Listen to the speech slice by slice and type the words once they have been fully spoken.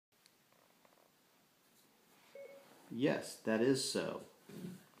Yes, that is so.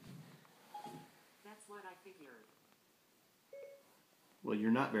 That's what I figured. Well,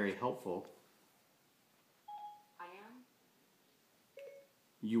 you're not very helpful. I am?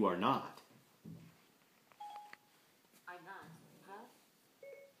 You are not. I'm not, huh?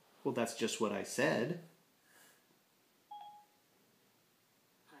 Well, that's just what I said.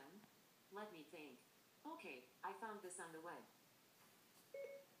 Let me think. Okay, I found this on the web.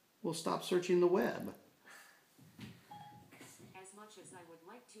 Well, stop searching the web. As much as I would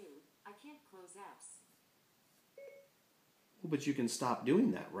like to, I can't close apps. Well, but you can stop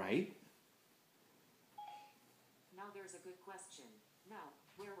doing that, right? Now there's a good question. Now,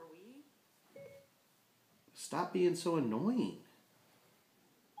 where were we? Stop being so annoying.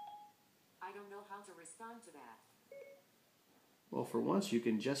 I don't know how to respond to that. Well, for once, you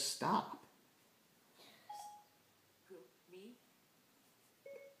can just stop. Who? Me?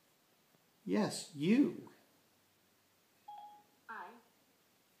 Yes, you. I?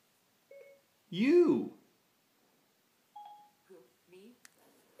 You. Who? Me?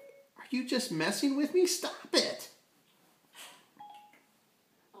 Are you just messing with me? Stop it.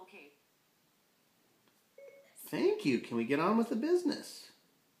 Okay. Thank you. Can we get on with the business?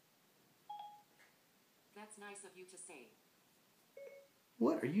 That's nice of you to say.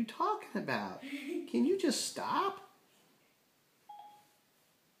 What are you talking about? Can you just stop?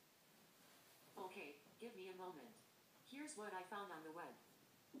 Okay, give me a moment. Here's what I found on the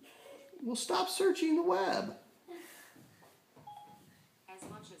web. Well, stop searching the web. As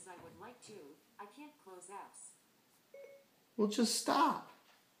much as I would like to, I can't close apps. Well, just stop.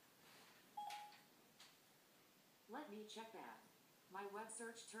 Let me check that. My web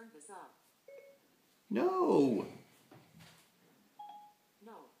search turned this up. No.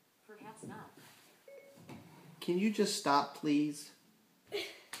 No, perhaps not. Can you just stop, please?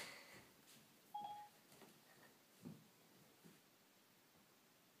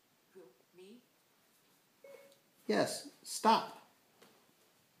 Who? Me? Yes, stop.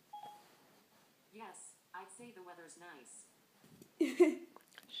 Yes, I'd say the weather's nice.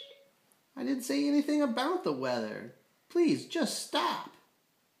 I didn't say anything about the weather. Please, just stop.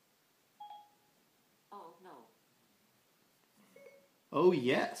 Oh, no. Oh,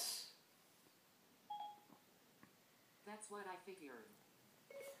 yes. That's what I figured.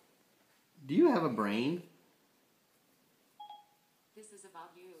 Do you have a brain? This is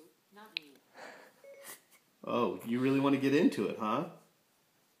about you, not me. Oh, you really want to get into it, huh?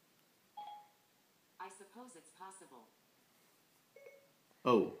 I suppose it's possible.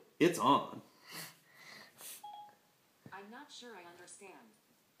 Oh, it's on. I'm not sure I understand.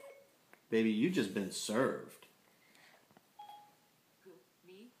 Baby, you just been served. Who?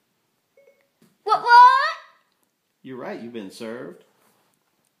 Me? What? You're right, you've been served.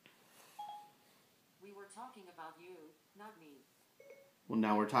 We were talking about you, not me. Well,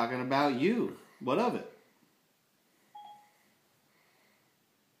 now we're talking about you. What of it?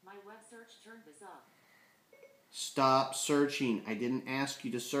 My web search turned this up. Stop searching. I didn't ask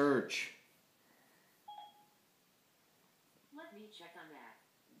you to search. Let me check on that.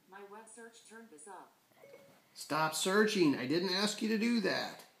 My web search turned this up. Stop searching. I didn't ask you to do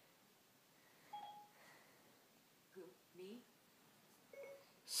that. Who? Me?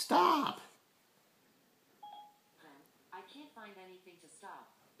 Stop. I can't find anything to stop,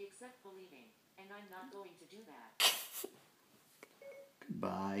 except believing, and I'm not going to do that.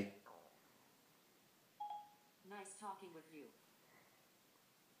 Goodbye. Nice talking with you.